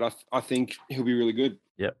start him. But I think he'll be really good.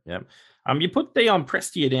 Yep. You put Dion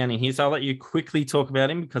Prestia down in here, so I'll let you quickly talk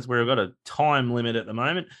about him because we've got a time limit at the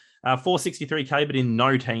moment. 463K, but in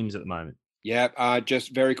no teams at the moment. Yeah,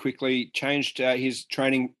 just very quickly changed his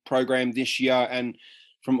training program this year, and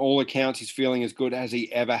from all accounts, he's feeling as good as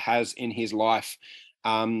he ever has in his life.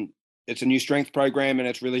 It's a new strength program, and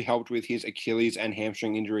it's really helped with his Achilles and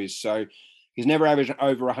hamstring injuries. So he's never averaged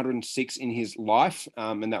over 106 in his life,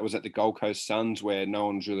 and that was at the Gold Coast Suns where no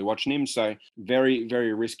one was really watching him. So very,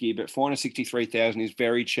 very risky, but 463,000 is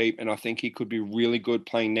very cheap, and I think he could be really good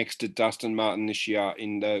playing next to Dustin Martin this year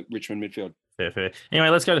in the Richmond midfield. Fair. Anyway,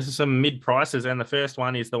 let's go to some mid prices, and the first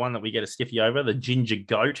one is the one that we get a stiffy over, the Ginger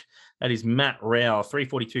Goat. That is Matt Rowell,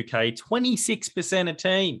 342K, 26% of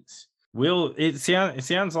teams. It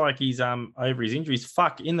sounds like he's over his injuries.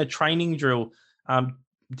 Fuck, in the training drill,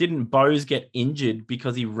 didn't Bose get injured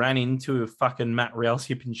because he ran into a fucking Matt Rowell's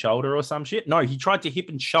hip and shoulder or some shit? No, he tried to hip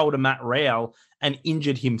and shoulder Matt Rowell and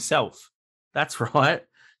injured himself. That's right.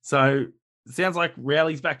 So it sounds like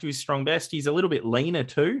Rowley's back to his strong best. He's a little bit leaner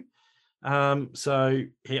too. I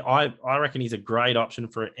reckon he's a great option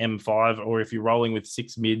for M5, or if you're rolling with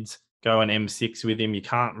 6 mids, go an M6 with him. You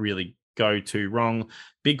can't really go too wrong.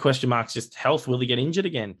 Big question marks, just health. Will he get injured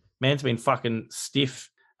again? Man's been fucking stiff.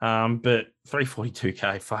 But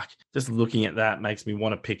 342K, fuck. Just looking at that makes me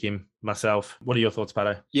want to pick him myself. What are your thoughts,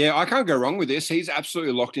 Pato? Yeah, I can't go wrong with this. He's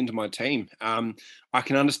absolutely locked into my team. I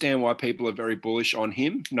can understand why people are very bullish on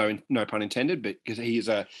him. No pun intended, but because he is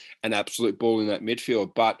an absolute ball in that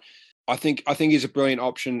midfield. But I think he's a brilliant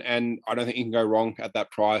option, and I don't think you can go wrong at that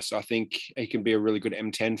price. I think he can be a really good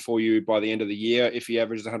M10 for you by the end of the year if he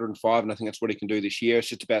averages 105, and I think that's what he can do this year. It's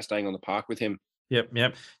just about staying on the park with him.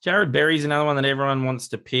 Yep. Jared Berry's another one that everyone wants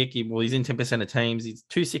to pick. He's in 10% of teams. He's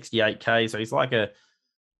 268K, so he's like a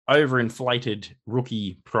overinflated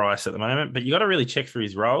rookie price at the moment. But you got to really check for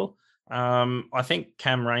his role. I think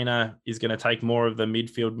Cam Rayner is going to take more of the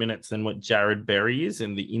midfield minutes than what Jared Berry is,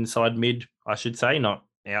 in the inside mid, I should say, not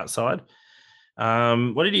outside.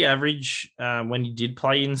 What did he average when he did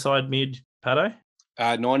play inside mid, Pato?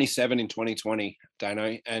 97 in 2020,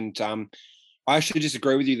 Dano. And I actually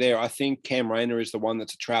disagree with you there. I think Cam Rayner is the one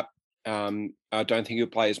that's a trap. I don't think he'll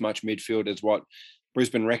play as much midfield as what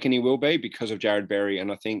Brisbane reckon he will be because of Jared Berry.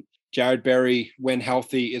 And I think Jared Berry, when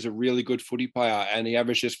healthy, is a really good footy player. And he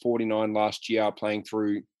averaged just 49 last year playing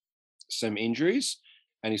through some injuries.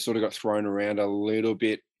 And he sort of got thrown around a little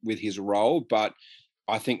bit with his role. But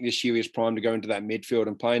I think this year he's primed to go into that midfield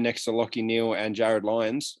and play next to Lachie Neale and Jared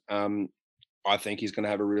Lyons. I think he's going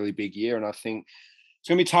to have a really big year. And I think it's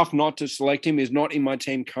going to be tough not to select him. He's not in my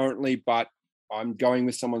team currently, but I'm going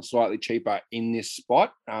with someone slightly cheaper in this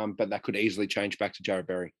spot. But that could easily change back to Jared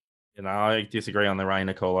Berry. I disagree on the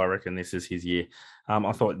Rayner call. I reckon this is his year.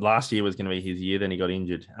 I thought last year was going to be his year, then he got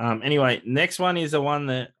injured. Anyway, next one is the one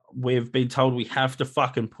that we've been told we have to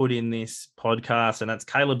fucking put in this podcast, and that's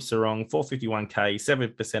Caleb Sarong, 451k,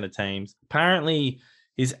 7% of teams. Apparently,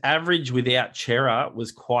 his average without Chera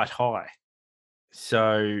was quite high.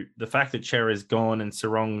 So the fact that Chera's gone and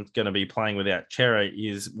Sarong's going to be playing without Chera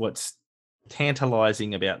is what's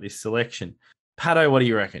tantalizing about this selection. Pato, what do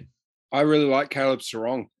you reckon? I really like Caleb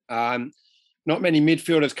Sarong. Not many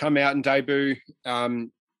midfielders come out and debut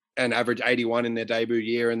and average 81 in their debut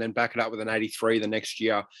year and then back it up with an 83 the next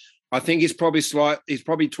year. I think he's probably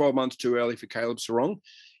 12 months too early for Caleb Sarong.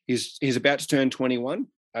 He's about to turn 21,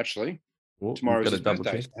 actually. Tomorrow's his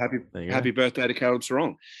birthday. Happy birthday to Caleb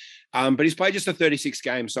Sarong. But he's played just a 36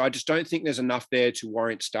 games, so I just don't think there's enough there to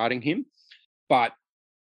warrant starting him. But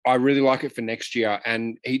I really like it for next year.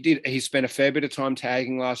 And he spent a fair bit of time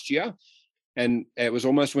tagging last year. And it was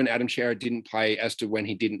almost when Adam Chera didn't play as to when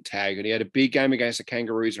he didn't tag. And he had a big game against the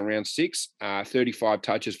Kangaroos in round 6, 35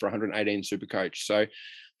 touches for 118 Supercoach. So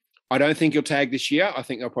I don't think he'll tag this year. I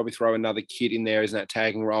think they'll probably throw another kid in there as that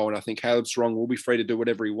tagging role. And I think Caleb Sarong will be free to do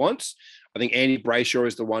whatever he wants. I think Andy Brayshaw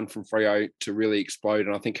is the one from Freo to really explode.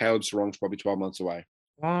 And I think Caleb Sarong's probably 12 months away.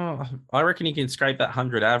 Oh, I reckon he can scrape that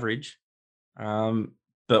 100 average.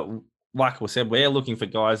 But like I said, we're looking for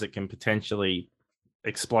guys that can potentially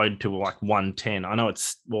explode to like 110. I know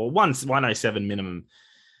it's 107 minimum.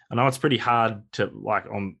 I know it's pretty hard to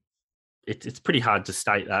it's pretty hard to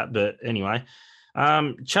state that, but anyway.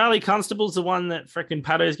 Charlie Constable's the one that freaking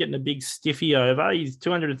Pato's getting a big stiffy over. He's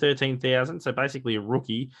 213,000, so basically a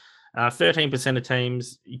rookie. 13% of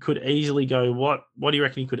teams. He could easily go. What do you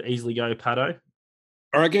reckon he could easily go, Pato?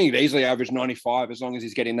 I reckon he could easily average 95 as long as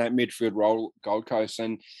he's getting that midfield role, Gold Coast.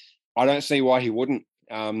 And I don't see why he wouldn't.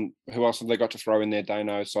 Who else have they got to throw in there,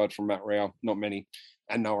 Dano, aside from Matt Rao? Not many.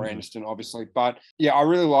 And Noah Anderson, obviously. But yeah, I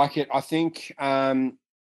really like it. I think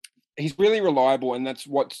he's really reliable, and that's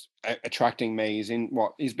what's attracting me.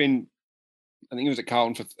 He's been, I think he was at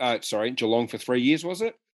Geelong for 3 years, was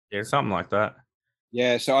it? Yeah, something like that.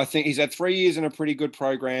 Yeah, so I think he's had 3 years in a pretty good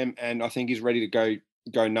program, and I think he's ready to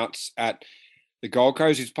go nuts at the Gold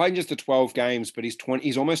Coast. He's played just the 12 games, but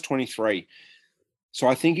he's almost 23. So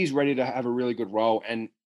I think he's ready to have a really good role. And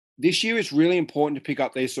this year it's really important to pick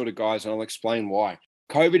up these sort of guys, and I'll explain why.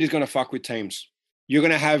 COVID is going to fuck with teams. You're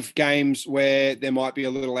going to have games where there might be a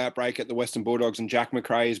little outbreak at the Western Bulldogs and Jack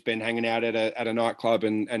McRae has been hanging out at a nightclub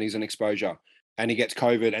and he's an exposure and he gets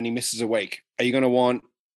COVID and he misses a week. Who are you going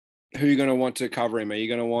to want to cover him? Are you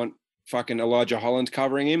going to want fucking Elijah Holland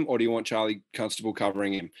covering him, or do you want Charlie Constable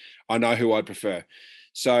covering him? I know who I'd prefer.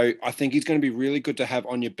 So I think he's going to be really good to have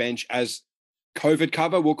on your bench as COVID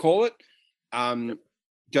cover, we'll call it,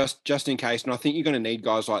 just in case. And I think you're going to need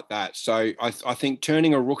guys like that. So I think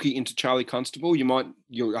turning a rookie into Charlie Constable,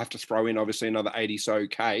 you'll have to throw in obviously another 80 so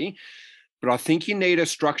K. But I think you need to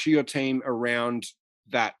structure your team around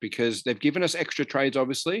that, because they've given us extra trades,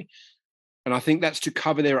 obviously. And I think that's to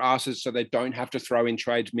cover their asses so they don't have to throw in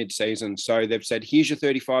trades mid-season. So they've said, here's your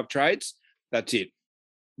 35 trades. That's it.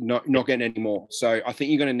 Not getting any more. So I think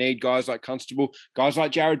you're going to need guys like Constable, guys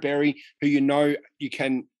like Jared Berry, who you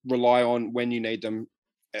can rely on when you need them,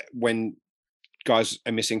 when guys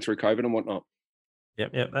are missing through COVID and whatnot.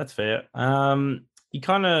 Yep, that's fair.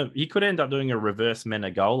 You could end up doing a reverse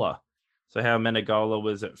Menegola. So how Menegola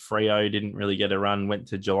was at Freo, didn't really get a run, went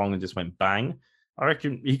to Geelong and just went bang. I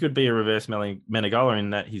reckon he could be a reverse Menegola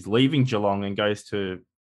in that he's leaving Geelong and goes to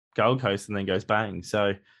Gold Coast and then goes bang.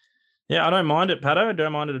 So, yeah, I don't mind it, Pato. I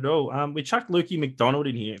don't mind it at all. We chucked Lukey McDonald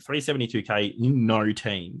in here, 372k in no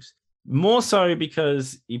teams. More so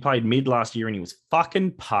because he played mid last year and he was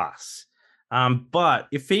fucking pass. But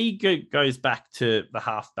if he goes back to the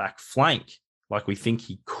halfback flank, like we think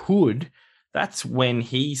he could, that's when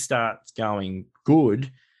he starts going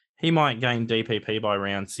good. He might gain DPP by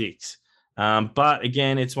round 6. But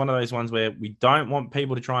again, it's one of those ones where we don't want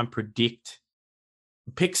people to try and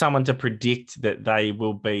pick someone to predict that they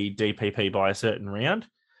will be DPP by a certain round.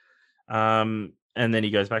 And then he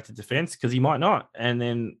goes back to defense because he might not. And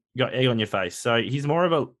then you got egg on your face. So he's more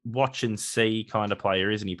of a watch and see kind of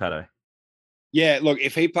player, isn't he, Pato? Yeah, look,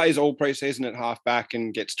 if he plays all preseason at halfback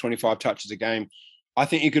and gets 25 touches a game, I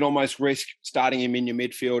think you could almost risk starting him in your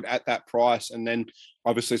midfield at that price and then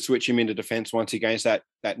obviously switch him into defense once he gains that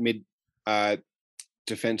mid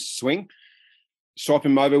defense swing. Swap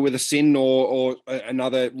him over with a Sin or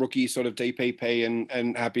another rookie sort of DPP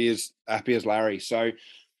and happy as Larry. So,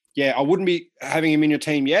 yeah, I wouldn't be having him in your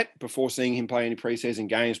team yet before seeing him play any preseason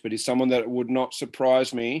games, but he's someone that would not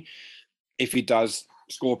surprise me if he does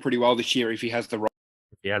score pretty well this year if he has the role.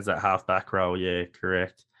 If he has that halfback role, yeah,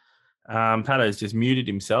 correct. Pato's just muted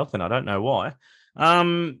himself, and I don't know why.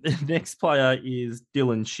 Next player is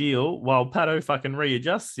Dylan Shield. While Pato fucking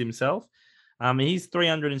readjusts himself, he's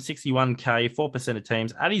 361k, 4% of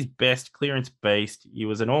teams. At his best, clearance beast. He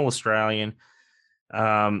was an All-Australian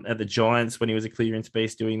at the Giants when he was a clearance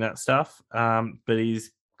beast doing that stuff. But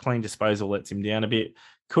his clean disposal lets him down a bit.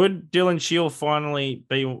 Could Dylan Shield finally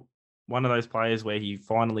be one of those players where he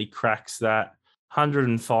finally cracks that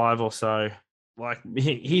 105 or so? Like,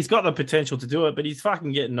 he's got the potential to do it, but he's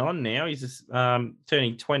fucking getting on now. He's just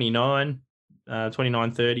turning 29,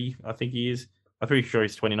 30, I think he is. I'm pretty sure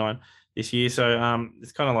he's 29 this year. So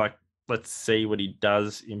it's kind of like, let's see what he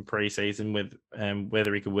does in preseason with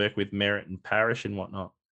whether he could work with Merritt and Parrish and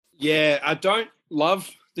whatnot. Yeah, I don't love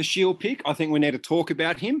the Shield pick. I think we need to talk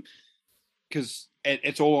about him because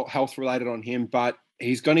it's all health related on him, but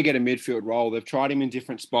he's going to get a midfield role. They've tried him in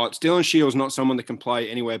different spots. Dylan Shield's not someone that can play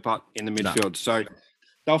anywhere but in the midfield. No. So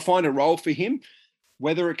they'll find a role for him.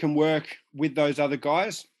 Whether it can work with those other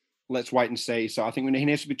guys, let's wait and see. So I think he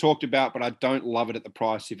needs to be talked about, but I don't love it at the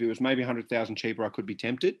price. If it was maybe 100,000 cheaper, I could be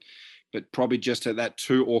tempted, but probably just at that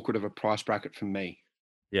too awkward of a price bracket for me.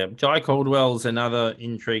 Yeah, Jai Caldwell's another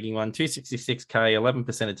intriguing one. 266k,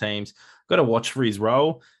 11% of teams. Got to watch for his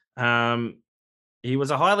role. He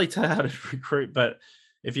was a highly touted recruit, but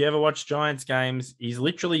if you ever watch Giants games, he's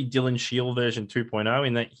literally Dylan Shield version 2.0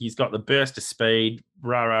 in that he's got the burst of speed,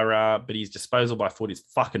 but his disposal by foot is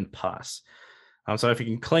fucking pus. So if he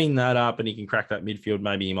can clean that up and he can crack that midfield,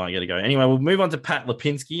 maybe he might get a go. Anyway, we'll move on to Pat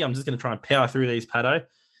Lipinski. I'm just going to try and power through these, Pato.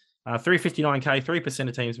 359k, 3%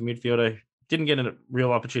 of teams midfielder. Didn't get a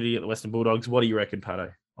real opportunity at the Western Bulldogs. What do you reckon,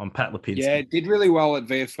 Pato, on Pat Lipinski? Yeah, did really well at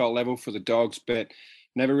VFL level for the Dogs, but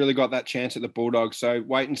never really got that chance at the Bulldogs. So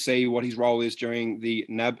wait and see what his role is during the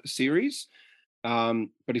NAB series. But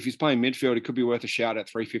if he's playing midfield, it could be worth a shout at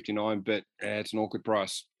 359, but it's an awkward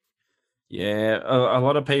price. Yeah, a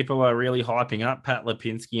lot of people are really hyping up Pat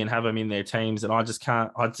Lipinski and have him in their teams, and I just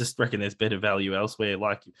reckon there's better value elsewhere.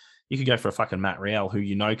 Like, you could go for a fucking Matt Real, who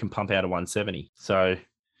can pump out a 170. So,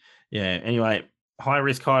 yeah, anyway, high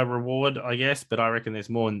risk, high reward, I guess, but I reckon there's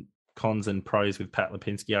more cons and pros with Pat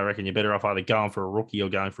Lipinski. I reckon you're better off either going for a rookie or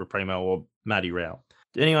going for a primo or Matty Rowell.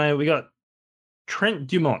 Anyway, we got Trent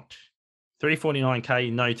Dumont,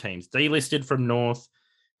 349k, no teams. Delisted from North,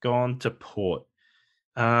 gone to Port.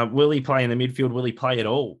 Will he play in the midfield? Will he play at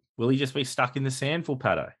all? Will he just be stuck in the sand for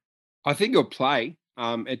Pato? I think he'll play.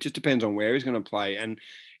 It just depends on where he's going to play. And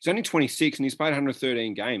he's only 26 and he's played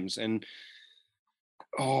 113 games. And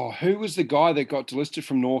who was the guy that got delisted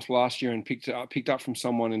from North last year and picked up from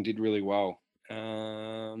someone and did really well?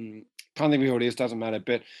 Can't think of who it is, doesn't matter.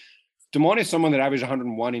 But Dumont is someone that averaged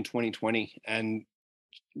 101 in 2020 and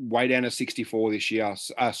way down to 64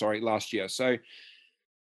 last year. So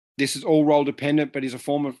this is all role dependent, but he's a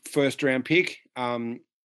former first round pick. No,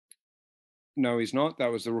 he's not.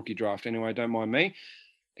 That was the rookie draft. Anyway, don't mind me.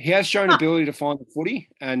 He has shown ability to find the footy,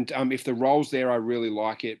 and if the role's there, I really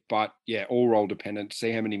like it. But yeah, all role dependent.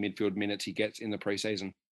 See how many midfield minutes he gets in the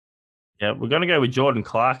preseason. Yeah, we're going to go with Jordan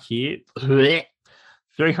Clark here. 338k,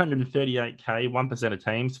 1% of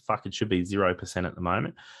teams. Fuck, it should be 0% at the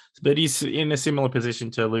moment. But he's in a similar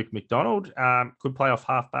position to Luke McDonald. Could play off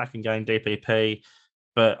halfback and gain DPP,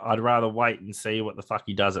 but I'd rather wait and see what the fuck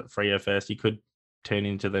he does at Freo first. He could turn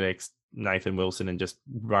into the next Nathan Wilson and just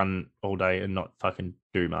run all day and not fucking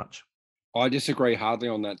do much. I disagree hardly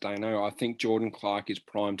on that, Dano. I think Jordan Clark is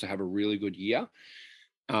primed to have a really good year.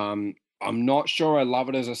 I'm not sure I love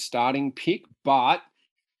it as a starting pick, but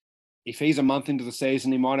if he's a month into the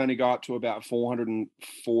season, he might only go up to about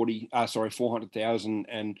 400,000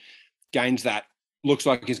 and gains that. Looks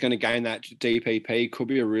like he's going to gain that DPP. Could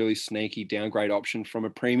be a really sneaky downgrade option from a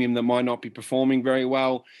premium that might not be performing very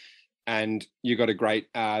well. And you got a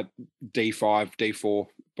great D5, D4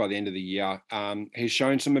 by the end of the year. He's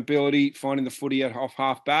shown some ability finding the footy off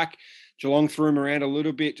half back. Geelong threw him around a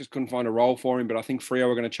little bit, just couldn't find a role for him. But I think Freo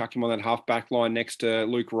are going to chuck him on that half back line next to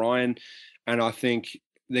Luke Ryan. And I think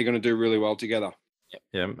they're going to do really well together.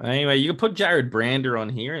 Yeah. Anyway, you can put Jared Brander on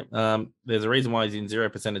here. There's a reason why he's in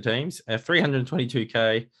 0% of teams.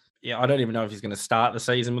 322k. Yeah, I don't even know if he's going to start the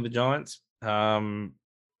season with the Giants.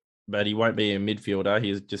 But he won't be a midfielder.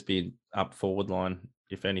 He'll just be up forward line,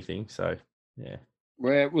 if anything. So, yeah.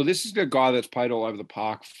 Well, this is a guy that's played all over the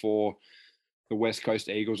park for the West Coast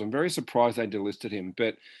Eagles. I'm very surprised they delisted him.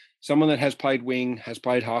 But someone that has played wing, has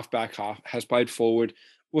played halfback, has played forward.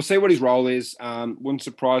 We'll see what his role is. Wouldn't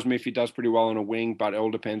surprise me if he does pretty well on a wing, but it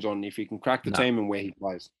all depends on if he can crack the team and where he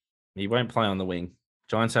plays. He won't play on the wing.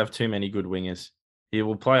 Giants have too many good wingers. He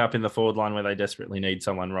will play up in the forward line where they desperately need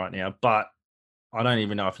someone right now, but I don't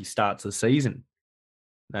even know if he starts the season.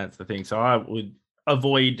 That's the thing. So I would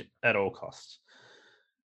avoid at all costs.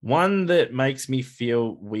 One that makes me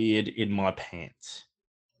feel weird in my pants.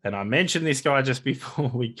 And I mentioned this guy just before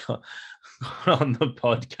we got on the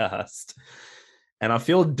podcast. And I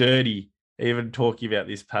feel dirty even talking about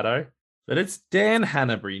this, Pato. But it's Dan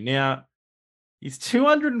Hanbury. Now, he's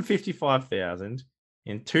 255,000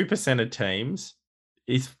 in 2% of teams.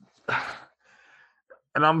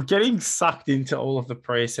 And I'm getting sucked into all of the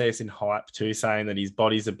preseason hype too, saying that his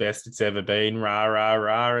body's the best it's ever been, rah, rah,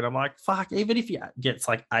 rah. And I'm like, fuck, even if he gets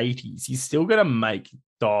like 80s, he's still going to make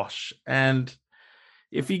dosh. And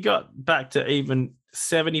if he got back to even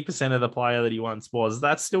 70% of the player that he once was,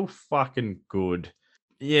 that's still fucking good.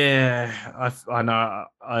 Yeah, I know.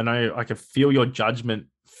 I can feel your judgment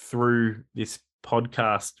through this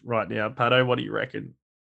podcast right now. Pato, what do you reckon?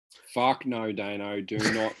 Fuck no, Dano. Do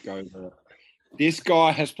not go there. This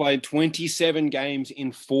guy has played 27 games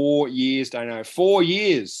in 4 years, Dano. 4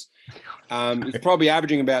 years. He's probably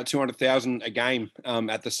averaging about 200,000 a game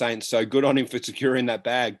at the Saints. So good on him for securing that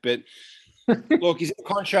bag. But look, he's in a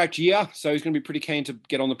contract year, so he's going to be pretty keen to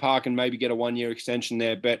get on the park and maybe get a 1-year extension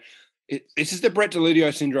there. But this is the Brett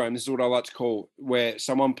Delidio syndrome. This is what I like to call, where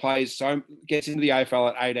someone gets into the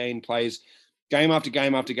AFL at 18, plays game after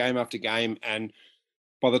game after game after game, and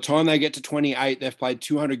by the time they get to 28, they've played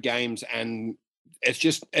 200 games, and it's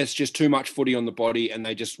just too much footy on the body, and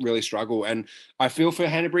they just really struggle. And I feel for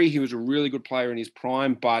Hanbury. He was a really good player in his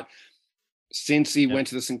prime, but since he went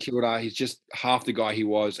to the St Kilda, he's just half the guy he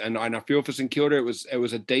was. And I feel for St Kilda, it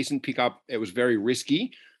was a decent pickup. It was very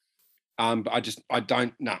risky. But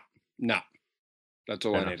no. That's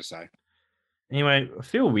all I need to say. Anyway, I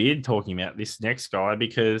feel weird talking about this next guy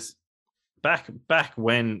because back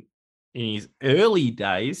when in his early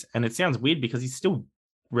days, and it sounds weird because he's still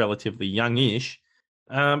relatively youngish,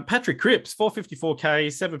 Patrick Cripps, 454K,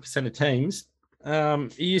 7% of teams.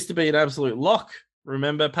 He used to be an absolute lock,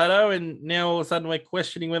 remember, Pato? And now all of a sudden we're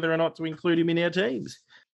questioning whether or not to include him in our teams.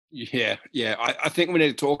 Yeah. I think we need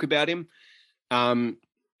to talk about him.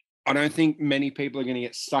 I don't think many people are going to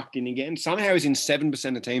get sucked in again. Somehow he's in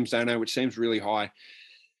 7% of teams, don't know, which seems really high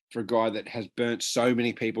for a guy that has burnt so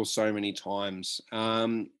many people so many times.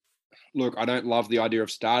 Look, I don't love the idea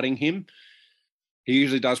of starting him. He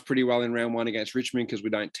usually does pretty well in round 1 against Richmond because we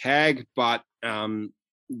don't tag, but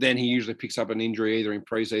then he usually picks up an injury either in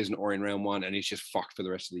preseason or in round 1, and he's just fucked for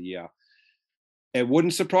the rest of the year. It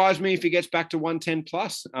wouldn't surprise me if he gets back to 110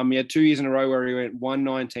 plus. He had 2 years in a row where he went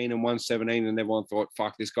 119 and 117, and everyone thought,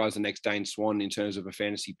 fuck, this guy's the next Dane Swan in terms of a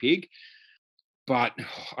fantasy pig. But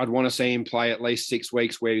I'd want to see him play at least 6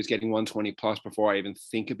 weeks where he's getting 120 plus before I even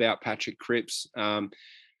think about Patrick Cripps.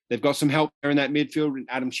 They've got some help there in that midfield,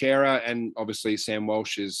 Adam Chera, and obviously Sam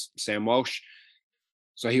Walsh is Sam Walsh.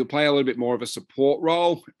 So he'll play a little bit more of a support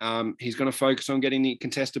role. He's going to focus on getting the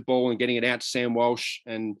contested ball and getting it out to Sam Walsh,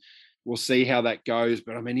 and we'll see how that goes.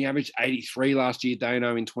 But, I mean, he averaged 83 last year,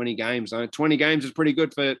 Dano, in 20 games. 20 games is pretty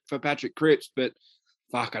good for Patrick Cripps, but,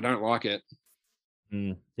 fuck, I don't like it.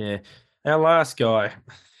 Yeah. Our last guy,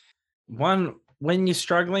 when you're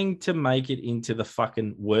struggling to make it into the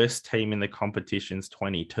fucking worst team in the competition's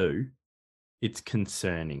 22, it's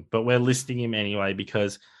concerning. But we're listing him anyway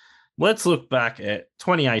because let's look back at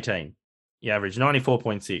 2018. He averaged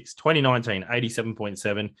 94.6, 2019,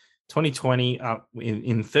 87.7, 2020,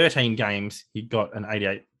 in 13 games, he got an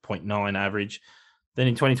 88.9 average. Then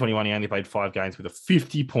in 2021, he only played 5 games with a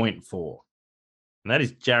 50.4. And that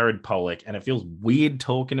is Jared Pollock. And it feels weird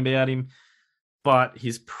talking about him, but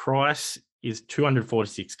his price is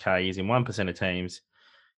 246K. He's in 1% of teams.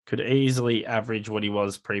 Could easily average what he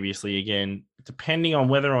was previously again, depending on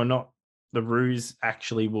whether or not the Roos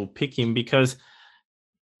actually will pick him, because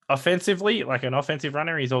offensively, like an offensive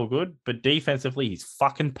runner, he's all good, but defensively, he's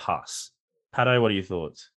fucking pus. Pato, what are your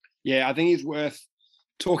thoughts? Yeah, I think he's worth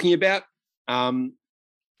talking about.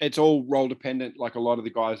 It's all role dependent, like a lot of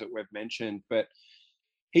the guys that we've mentioned, but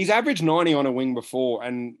he's averaged 90 on a wing before,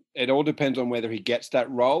 and it all depends on whether he gets that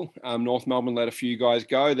role. North Melbourne let a few guys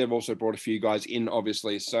go. They've also brought a few guys in,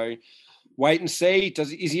 obviously. So wait and see.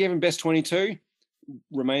 Is he even best 22?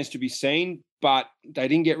 Remains to be seen, but they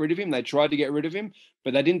didn't get rid of him. They tried to get rid of him,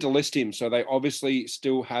 but they didn't delist him. So they obviously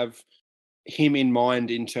still have him in mind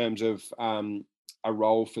in terms of a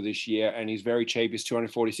role for this year, and he's very cheap. He's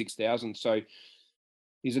 246,000. So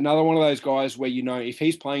he's another one of those guys where, you know, if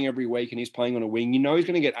he's playing every week and he's playing on a wing, you know he's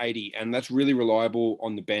going to get 80, and that's really reliable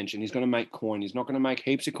on the bench, and he's going to make coin. He's not going to make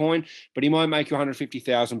heaps of coin, but he might make you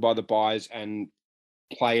 150,000 by the buys and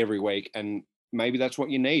play every week, and maybe that's what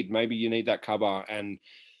you need. Maybe you need that cover, and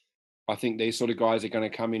I think these sort of guys are going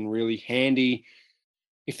to come in really handy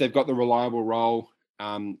if they've got the reliable role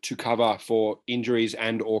to cover for injuries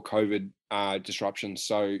and or COVID disruptions.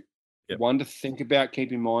 So one to think about,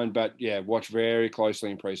 keep in mind, but yeah, watch very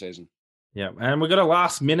closely in preseason. Yeah, and we got a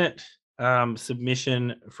last minute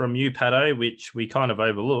submission from you, Pato, which we kind of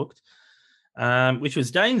overlooked, which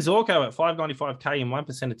was Dane Zorko at 595k in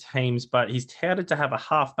 1% of teams, but he's touted to have a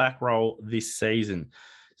halfback role this season.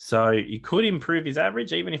 So he could improve his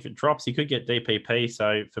average. Even if it drops, he could get DPP.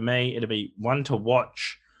 So for me, it'll be one to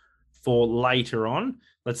watch for later on.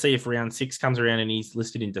 Let's see if round 6 comes around and he's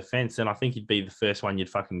listed in defense. Then I think he'd be the first one you'd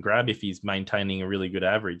fucking grab if he's maintaining a really good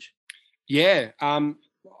average. Yeah.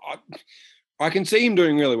 I can see him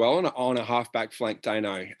doing really well on a halfback flank,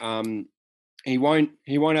 Dano. He won't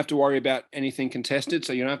have to worry about anything contested,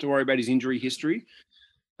 so you don't have to worry about his injury history.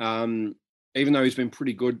 Even though he's been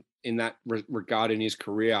pretty good in that regard in his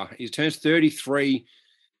career. He turns 33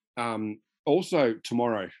 also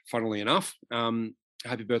tomorrow, funnily enough.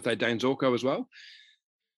 Happy birthday, Dane Zorko, as well.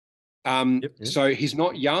 Yep. So he's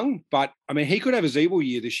not young, but I mean, he could have a Zeeble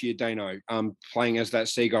year this year, Dano, playing as that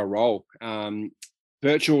Seagull role.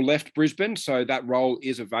 Birchall left Brisbane, so that role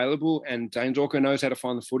is available, and Dane Zorko knows how to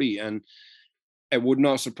find the footy. And it would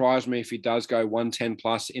not surprise me if he does go 110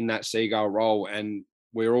 plus in that Seagull role, and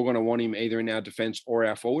we're all going to want him either in our defence or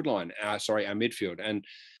our forward line, our midfield. And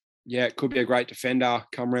yeah, it could be a great defender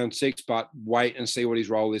come round 6, but wait and see what his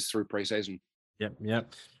role is through preseason.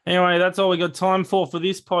 Yep. Anyway, that's all we got time for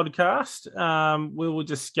this podcast. We will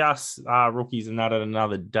discuss rookies and that at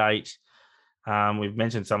another date. We've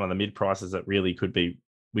mentioned some of the mid prices that really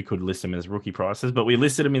we could list them as rookie prices, but we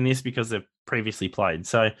listed them in this because they've previously played.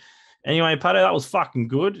 So anyway, Pato, that was fucking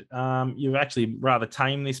good. You've actually rather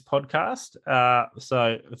tame this podcast.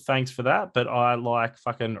 So thanks for that. But I like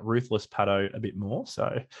fucking ruthless Pato a bit more.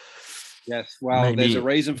 So yes, well, there's a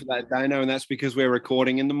reason for that, Dano, and that's because we're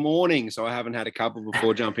recording in the morning. So I haven't had a couple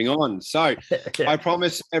before jumping on. So I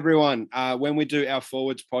promise everyone, when we do our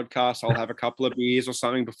forwards podcast, I'll have a couple of beers or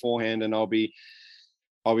something beforehand, and I'll be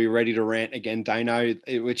ready to rant again, Dano,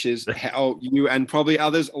 which is how you and probably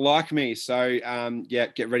others like me. So, yeah,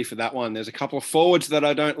 get ready for that one. There's a couple of forwards that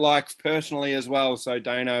I don't like personally as well. So,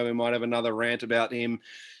 Dano, we might have another rant about him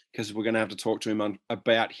because we're going to have to talk to him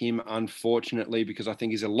about him, unfortunately, because I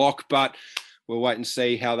think he's a lock. But we'll wait and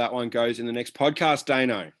see how that one goes in the next podcast,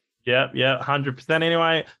 Dano. Yeah, 100%.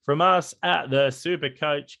 Anyway, from us at the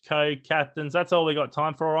Supercoach Co-Captains, that's all we got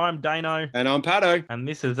time for. I'm Dano. And I'm Pato. And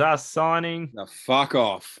this is us signing. The fuck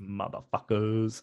off. Motherfuckers.